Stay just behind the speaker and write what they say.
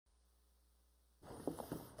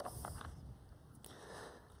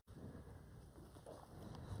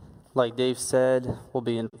Like Dave said, we'll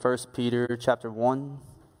be in 1 Peter chapter 1,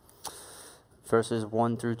 verses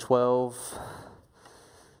 1 through 12.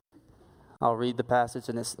 I'll read the passage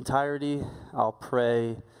in its entirety, I'll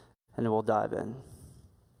pray, and we'll dive in.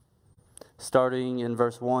 Starting in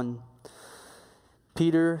verse 1,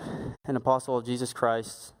 Peter, an apostle of Jesus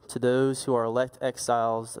Christ, to those who are elect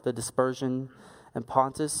exiles of the dispersion in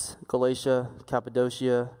Pontus, Galatia,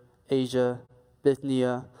 Cappadocia, Asia,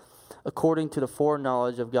 Bithynia, according to the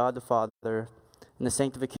foreknowledge of God the Father and the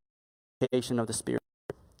sanctification of the Spirit,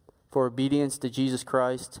 for obedience to Jesus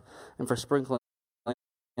Christ and for sprinkling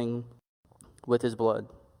with his blood.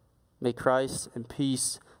 May Christ and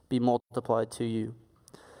peace be multiplied to you.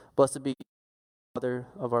 Blessed be the Father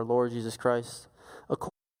of our Lord Jesus Christ.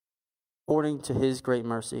 According to his great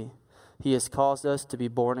mercy, he has caused us to be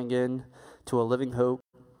born again to a living hope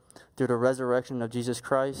through the resurrection of Jesus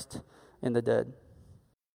Christ in the dead,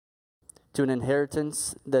 to an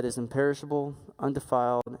inheritance that is imperishable,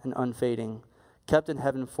 undefiled, and unfading, kept in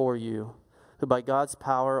heaven for you, who by God's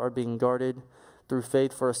power are being guarded through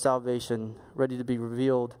faith for a salvation ready to be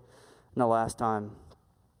revealed in the last time.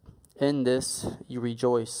 In this you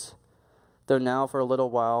rejoice, though now for a little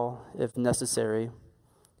while, if necessary,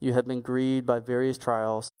 you have been grieved by various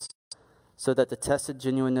trials, so that the tested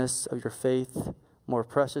genuineness of your faith, more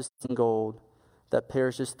precious than gold, that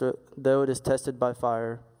perishes though it is tested by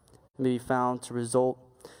fire, may be found to result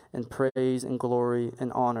in praise and glory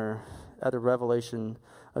and honor at the revelation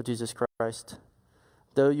of Jesus Christ.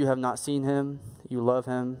 Though you have not seen him, you love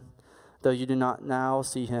him. Though you do not now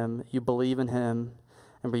see him, you believe in him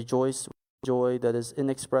and rejoice with joy that is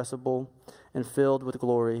inexpressible and filled with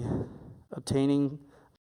glory, obtaining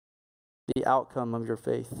the outcome of your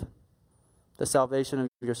faith, the salvation of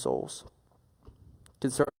your souls.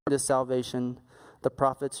 Concerning this salvation, the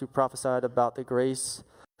prophets who prophesied about the grace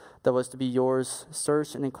that was to be yours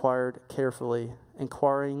searched and inquired carefully,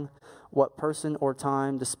 inquiring what person or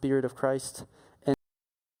time the Spirit of Christ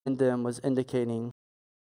in them was indicating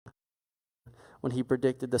when he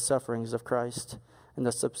predicted the sufferings of Christ and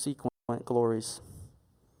the subsequent glories.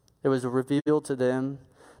 It was revealed to them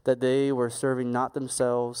that they were serving not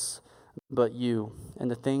themselves, but you, and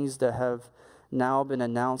the things that have now been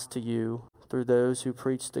announced to you through those who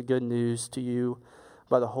preach the good news to you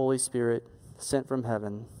by the Holy Spirit sent from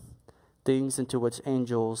heaven, things into which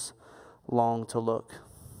angels long to look.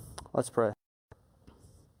 Let's pray.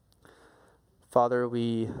 Father,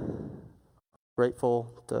 we are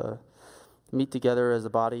grateful to meet together as a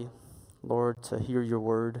body, Lord, to hear your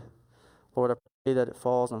word. Lord, I pray that it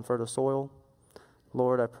falls on fertile soil.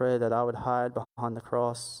 Lord, I pray that I would hide behind the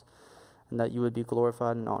cross and that you would be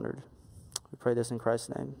glorified and honored. We pray this in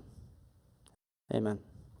Christ's name. Amen.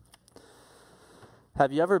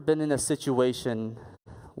 Have you ever been in a situation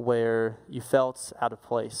where you felt out of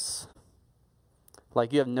place?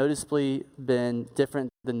 Like you have noticeably been different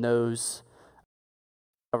than those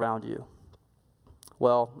around you?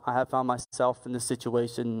 Well, I have found myself in this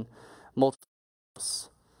situation multiple times.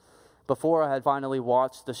 Before I had finally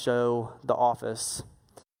watched the show The Office,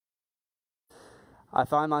 I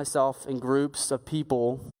find myself in groups of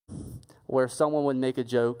people where someone would make a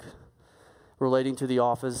joke relating to The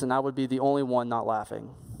Office, and I would be the only one not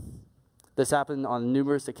laughing. This happened on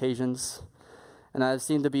numerous occasions, and I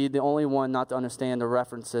seemed to be the only one not to understand the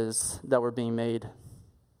references that were being made.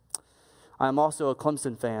 I am also a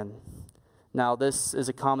Clemson fan. Now, this is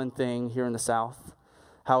a common thing here in the South.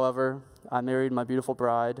 However, I married my beautiful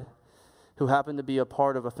bride, who happened to be a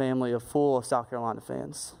part of a family full of South Carolina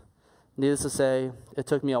fans. Needless to say, it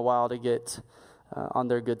took me a while to get on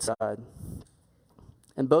their good side.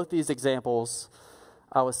 In both these examples,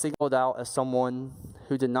 I was singled out as someone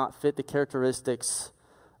who did not fit the characteristics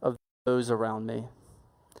of those around me.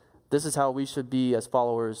 This is how we should be as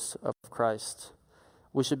followers of Christ.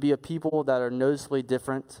 We should be a people that are noticeably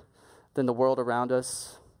different than the world around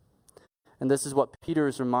us. And this is what Peter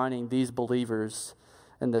is reminding these believers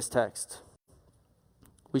in this text.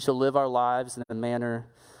 We shall live our lives in a manner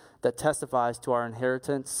that testifies to our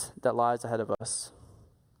inheritance that lies ahead of us.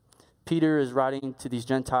 Peter is writing to these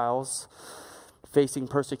Gentiles facing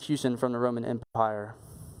persecution from the Roman Empire.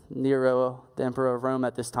 Nero, the emperor of Rome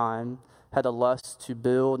at this time, had a lust to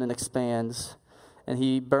build and expand, and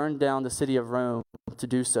he burned down the city of Rome to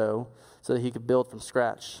do so that he could build from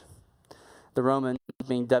scratch. The Romans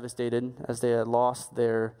being devastated as they had lost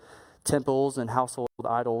their temples and household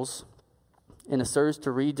idols. In a surge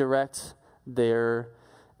to redirect their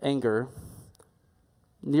anger,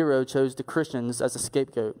 Nero chose the Christians as a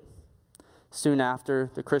scapegoat. Soon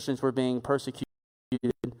after, the Christians were being persecuted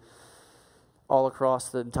all across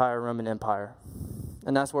the entire Roman Empire.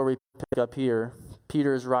 And that's where we pick up here.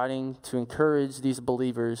 Peter is writing to encourage these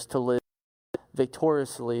believers to live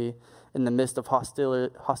victoriously in the midst of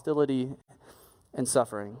hostility and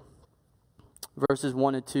suffering. Verses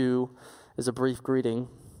 1 and 2 is a brief greeting.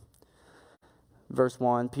 Verse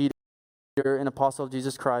 1, Peter, an apostle of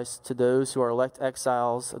Jesus Christ, to those who are elect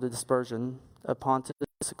exiles of the dispersion of Pontus,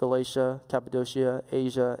 Galatia, Cappadocia,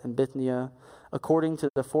 Asia, and Bithynia, according to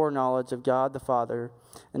the foreknowledge of God the Father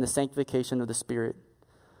and the sanctification of the Spirit,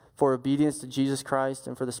 for obedience to Jesus Christ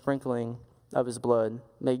and for the sprinkling of his blood.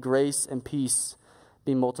 May grace and peace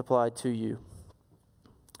be multiplied to you.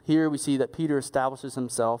 Here we see that Peter establishes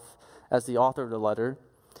himself as the author of the letter.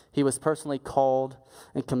 He was personally called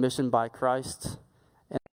and commissioned by Christ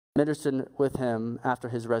and ministered with him after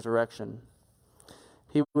his resurrection.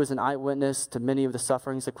 He was an eyewitness to many of the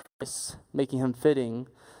sufferings of Christ, making him fitting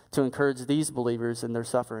to encourage these believers in their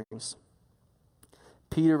sufferings.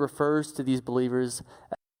 Peter refers to these believers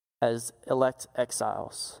as elect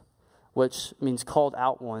exiles, which means called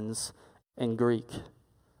out ones in Greek.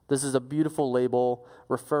 This is a beautiful label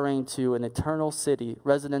referring to an eternal city,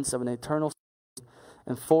 residents of an eternal city,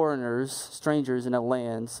 and foreigners, strangers in a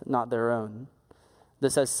land not their own.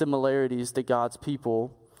 This has similarities to God's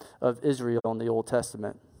people of Israel in the Old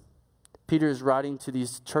Testament. Peter is writing to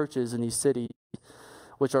these churches in these cities,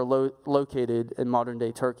 which are located in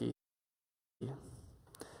modern-day Turkey. In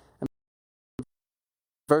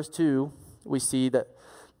verse 2, we see that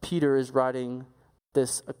Peter is writing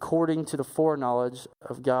this according to the foreknowledge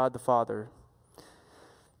of God the Father.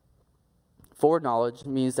 Foreknowledge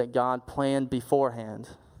means that God planned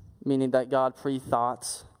beforehand, meaning that God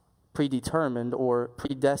pre-thought, predetermined, or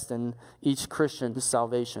predestined each Christian's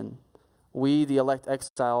salvation. We, the elect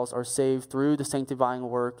exiles, are saved through the sanctifying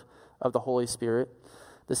work of the Holy Spirit.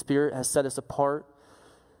 The Spirit has set us apart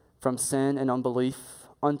from sin and unbelief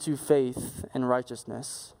unto faith and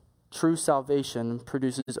righteousness. True salvation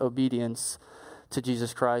produces obedience to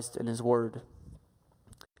Jesus Christ and his word.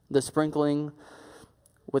 The sprinkling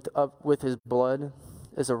with his blood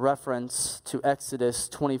is a reference to Exodus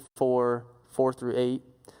 24, 4 through 8,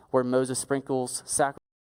 where Moses sprinkles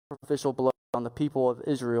sacrificial blood on the people of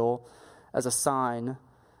Israel as a sign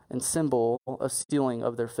and symbol of sealing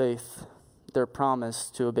of their faith, their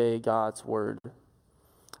promise to obey God's word.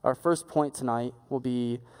 Our first point tonight will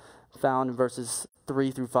be found in verses 3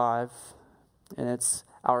 through 5, and it's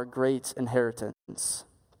our great inheritance.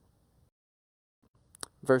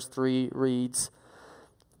 Verse 3 reads,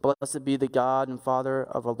 "Blessed be the God and Father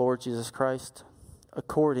of our Lord Jesus Christ,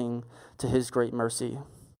 according to his great mercy."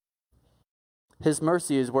 His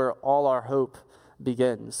mercy is where all our hope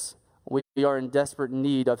begins. We are in desperate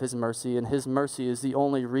need of his mercy, and his mercy is the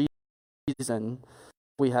only reason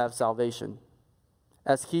we have salvation.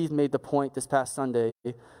 As Keith made the point this past Sunday,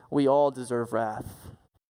 we all deserve wrath,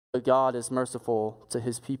 but God is merciful to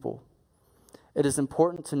his people. It is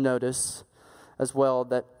important to notice as well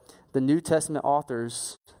that the New Testament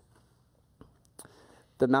authors,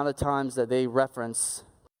 the amount of times that they reference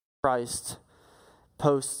Christ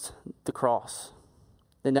post the cross,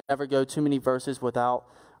 they never go too many verses without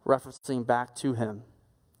referencing back to him.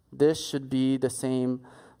 This should be the same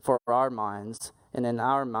for our minds and in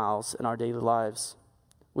our mouths in our daily lives.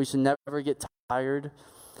 We should never get tired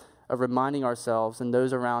of reminding ourselves and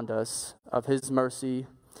those around us of his mercy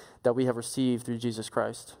that we have received through Jesus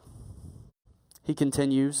Christ. He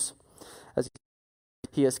continues, as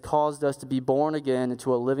he has caused us to be born again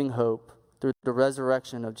into a living hope through the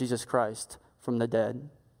resurrection of Jesus Christ from the dead.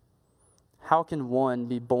 How can one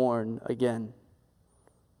be born again?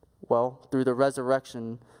 Well, through the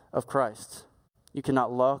resurrection of Christ. You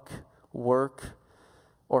cannot luck, work,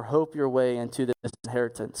 or hope your way into this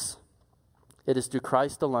inheritance. It is through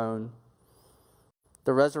Christ alone.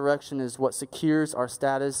 The resurrection is what secures our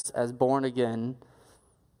status as born again,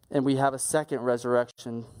 and we have a second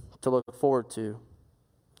resurrection to look forward to.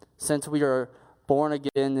 Since we are born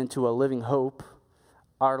again into a living hope,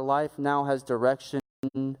 our life now has direction,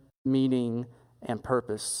 meaning, and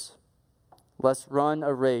purpose. Let's run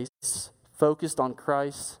a race focused on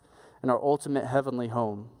Christ and our ultimate heavenly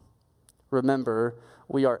home. Remember,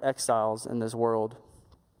 we are exiles in this world.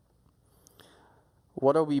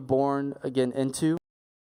 What are we born again into?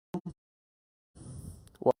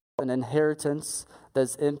 Well, an inheritance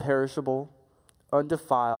that's imperishable,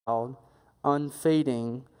 undefiled,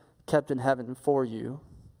 unfading, kept in heaven for you.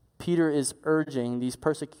 Peter is urging these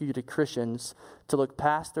persecuted Christians to look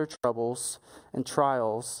past their troubles and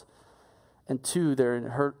trials and to their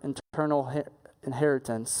eternal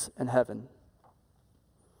inheritance in heaven.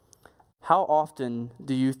 How often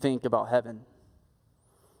do you think about heaven?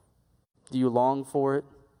 Do you long for it?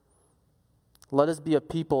 Let us be a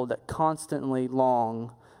people that constantly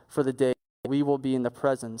long for the day we will be in the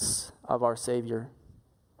presence of our Savior.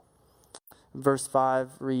 Verse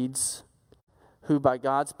 5 reads, who by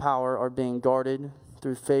God's power are being guarded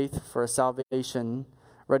through faith for a salvation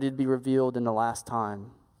ready to be revealed in the last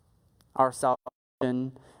time. Our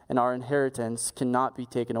salvation and our inheritance cannot be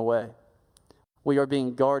taken away. We are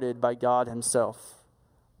being guarded by God himself.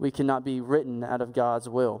 We cannot be written out of God's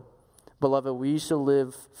will. Beloved, we shall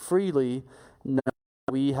live freely, knowing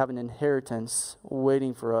we have an inheritance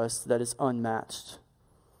waiting for us that is unmatched.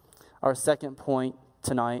 Our second point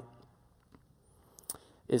tonight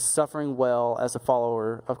is suffering well as a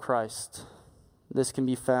follower of Christ. This can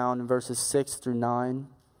be found in verses 6 through 9.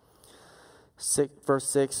 Verse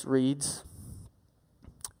 6 reads,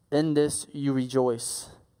 in this you rejoice,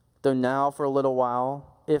 though now for a little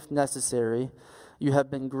while, if necessary, you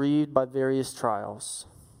have been grieved by various trials.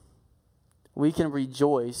 We can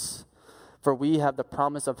rejoice, for we have the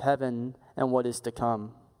promise of heaven and what is to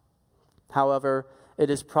come. However, it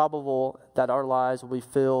is probable that our lives will be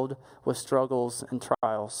filled with struggles and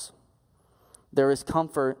trials. There is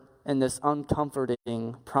comfort in this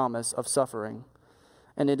uncomforting promise of suffering,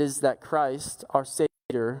 and it is that Christ, our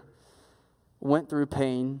Savior, went through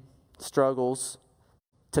pain, struggles,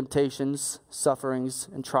 temptations, sufferings,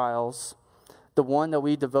 and trials. The one that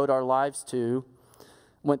we devote our lives to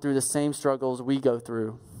went through the same struggles we go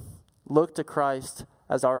through. Look to Christ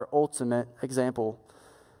as our ultimate example.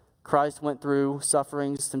 Christ went through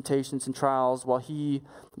sufferings, temptations, and trials while he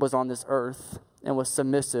was on this earth and was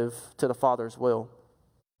submissive to the Father's will.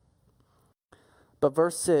 But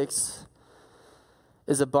verse 6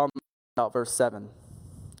 is a bummer about verse 7.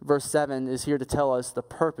 Verse 7 is here to tell us the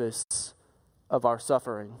purpose of our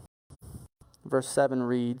suffering. Verse 7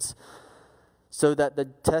 reads, so that the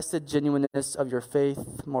tested genuineness of your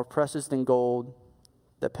faith, more precious than gold,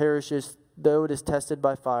 that perishes though it is tested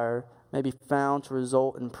by fire, may be found to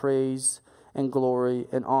result in praise and glory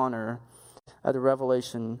and honor at the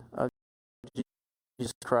revelation of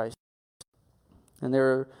Jesus Christ. And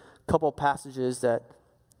there are a couple passages that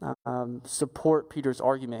support Peter's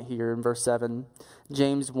argument here in verse 7.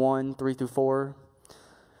 James 1, 3 through 4.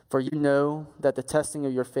 For you know that the testing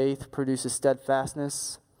of your faith produces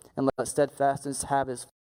steadfastness, and let steadfastness have its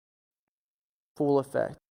full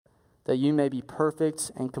effect, that you may be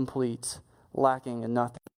perfect and complete, lacking in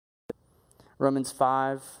nothing. Romans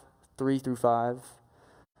 5, 3 through 5.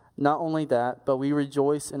 Not only that, but we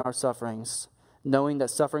rejoice in our sufferings, knowing that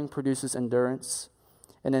suffering produces endurance,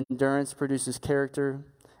 and endurance produces character,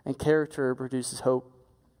 and character produces hope.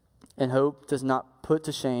 And hope does not put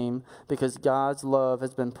to shame, because God's love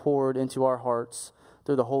has been poured into our hearts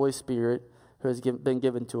through the Holy Spirit who has been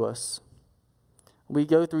given to us. We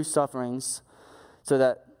go through sufferings so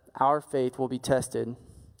that our faith will be tested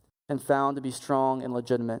and found to be strong and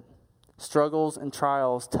legitimate. Struggles and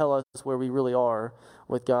trials tell us where we really are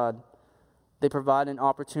with God. They provide an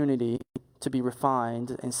opportunity to be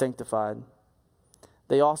refined and sanctified.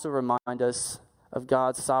 They also remind us of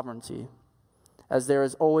God's sovereignty, as there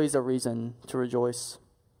is always a reason to rejoice.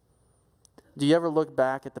 Do you ever look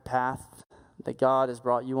back at the path that God has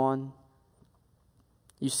brought you on?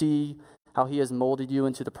 You see how he has molded you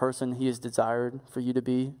into the person he has desired for you to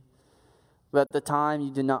be. But at the time,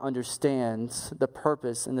 you did not understand the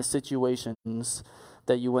purpose and the situations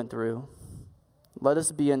that you went through. Let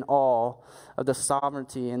us be in awe of the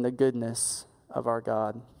sovereignty and the goodness of our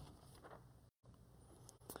God.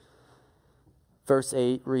 Verse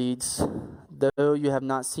 8 reads, though you have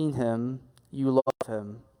not seen him, you love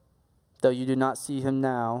him. Though you do not see him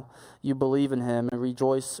now, you believe in him and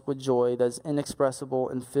rejoice with joy that is inexpressible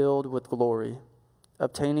and filled with glory,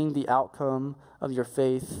 obtaining the outcome of your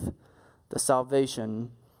faith, the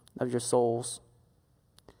salvation of your souls.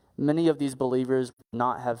 Many of these believers would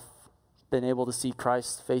not have been able to see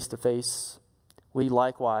Christ face to face. We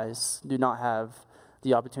likewise do not have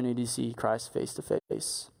the opportunity to see Christ face to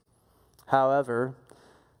face. However,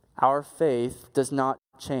 our faith does not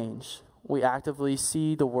change. We actively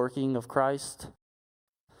see the working of Christ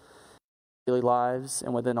in our daily lives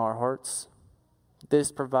and within our hearts.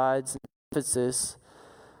 This provides emphasis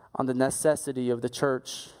on the necessity of the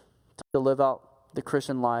church to live out the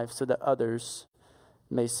Christian life so that others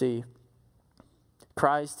may see.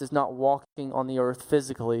 Christ is not walking on the earth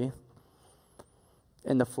physically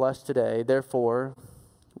in the flesh today. Therefore,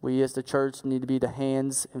 we as the church need to be the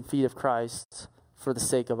hands and feet of Christ for the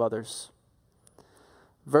sake of others.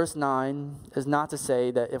 Verse 9 is not to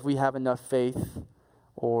say that if we have enough faith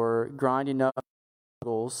or grind enough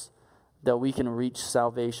struggles that we can reach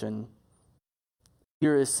salvation.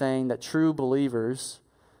 Here is saying that true believers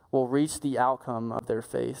will reach the outcome of their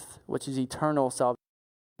faith, which is eternal salvation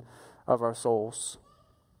of our souls.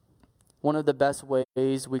 One of the best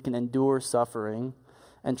ways we can endure suffering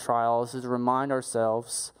and trials is to remind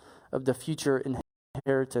ourselves of the future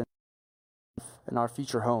inheritance in our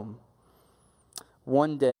future home.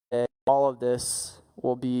 One day, all of this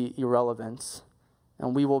will be irrelevant,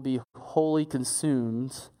 and we will be wholly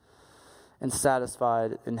consumed and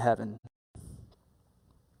satisfied in heaven.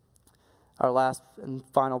 Our last and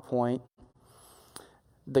final point,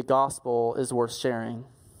 the gospel is worth sharing.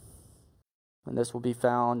 And this will be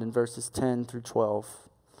found in verses 10 through 12.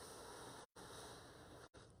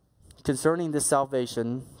 Concerning this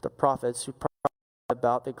salvation, the prophets who prophesied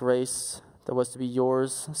about the grace that was to be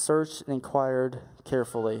yours searched and inquired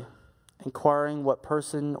carefully, inquiring what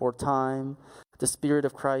person or time the Spirit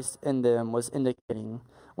of Christ in them was indicating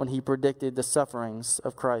when he predicted the sufferings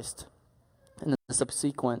of Christ and the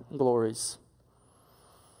subsequent glories.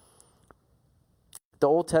 The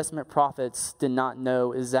Old Testament prophets did not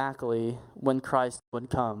know exactly when Christ would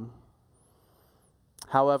come.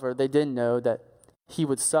 However, they did know that he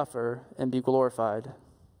would suffer and be glorified.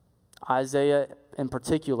 Isaiah, in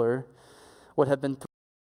particular, would have been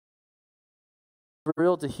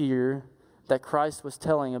thrilled to hear that Christ was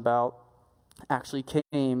telling about actually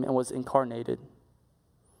came and was incarnated.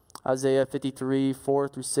 Isaiah 53, 4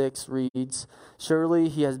 through 6 reads, "Surely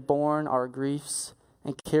he has borne our griefs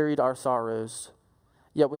and carried our sorrows.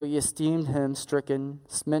 Yet we esteemed him stricken,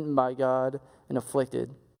 smitten by God, and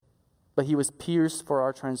afflicted. But he was pierced for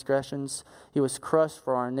our transgressions, he was crushed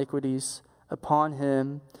for our iniquities. Upon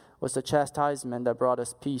him was the chastisement that brought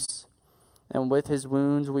us peace, and with his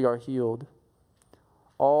wounds we are healed.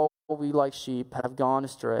 All we like sheep have gone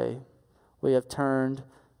astray. We have turned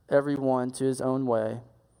every one to his own way,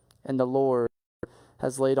 and the Lord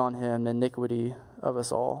has laid on him the iniquity of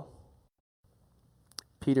us all."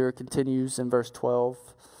 Peter continues in verse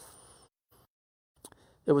 12.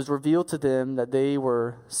 "It was revealed to them that they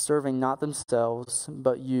were serving not themselves,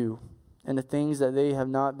 but you, and the things that they have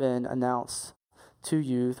not been announced to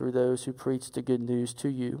you through those who preach the good news to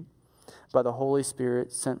you by the Holy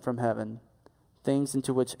Spirit sent from heaven, things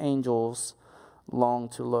into which angels long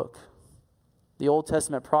to look." The Old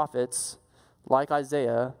Testament prophets, like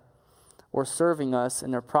Isaiah, were serving us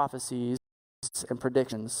in their prophecies and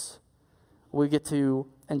predictions. We get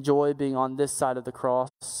to enjoy being on this side of the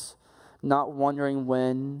cross, not wondering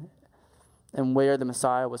when and where the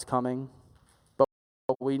Messiah was coming, but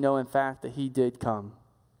we know in fact that he did come.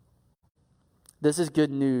 This is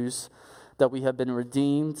good news that we have been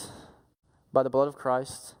redeemed by the blood of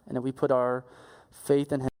Christ, and if we put our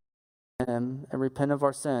faith in him and repent of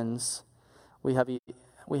our sins, we have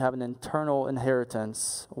an eternal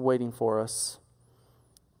inheritance waiting for us.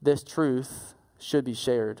 This truth should be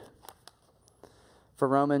shared. For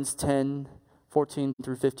Romans 10, 14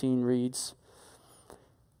 through 15 reads,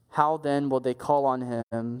 "How then will they call on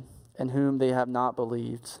him in whom they have not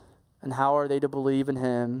believed? And how are they to believe in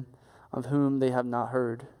him of whom they have not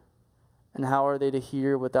heard? And how are they to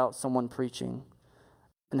hear without someone preaching?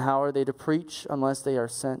 And how are they to preach unless they are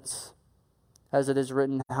sent? As it is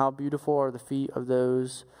written, how beautiful are the feet of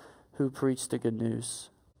those who preach the good news."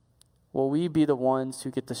 Will we be the ones who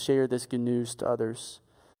get to share this good news to others?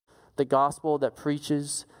 The gospel that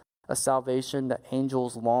preaches a salvation that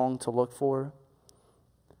angels long to look for.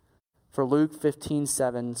 For Luke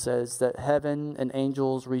 15:7 says that heaven and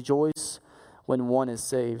angels rejoice when one is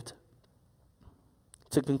saved.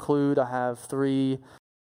 To conclude, I have 3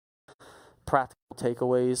 practical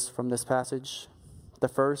takeaways from this passage. The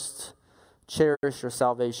first, cherish your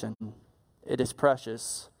salvation. It is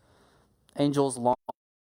precious. Angels long.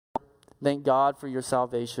 Thank God for your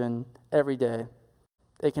salvation every day.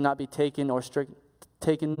 It cannot be taken or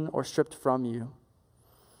stripped from you.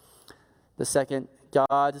 The second,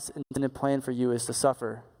 God's intended plan for you is to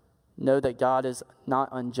suffer. Know that God is not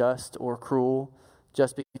unjust or cruel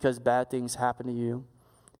just because bad things happen to you.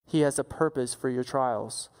 He has a purpose for your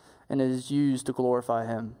trials, and it is used to glorify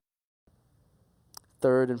him.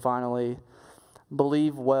 Third and finally,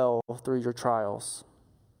 believe well through your trials.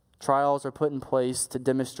 Trials are put in place to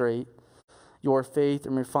demonstrate your faith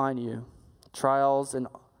and refine you. Trials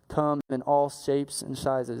come in all shapes and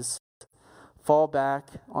sizes. Fall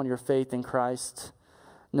back on your faith in Christ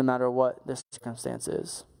no matter what the circumstance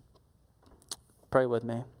is. Pray with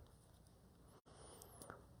me.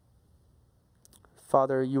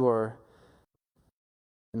 Father, you are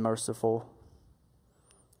merciful.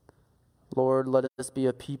 Lord, let us be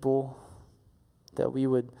a people that we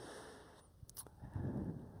would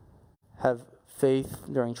have faith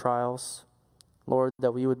during trials. Lord,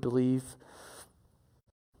 that we would believe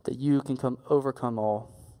that you can overcome all.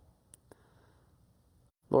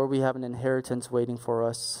 Lord, we have an inheritance waiting for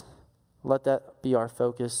us. Let that be our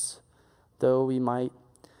focus. Though we might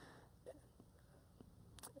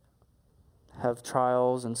have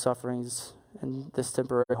trials and sufferings in this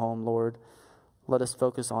temporary home, Lord, let us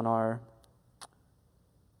focus on our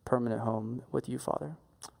permanent home with you, Father.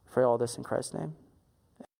 I pray all this in Christ's name.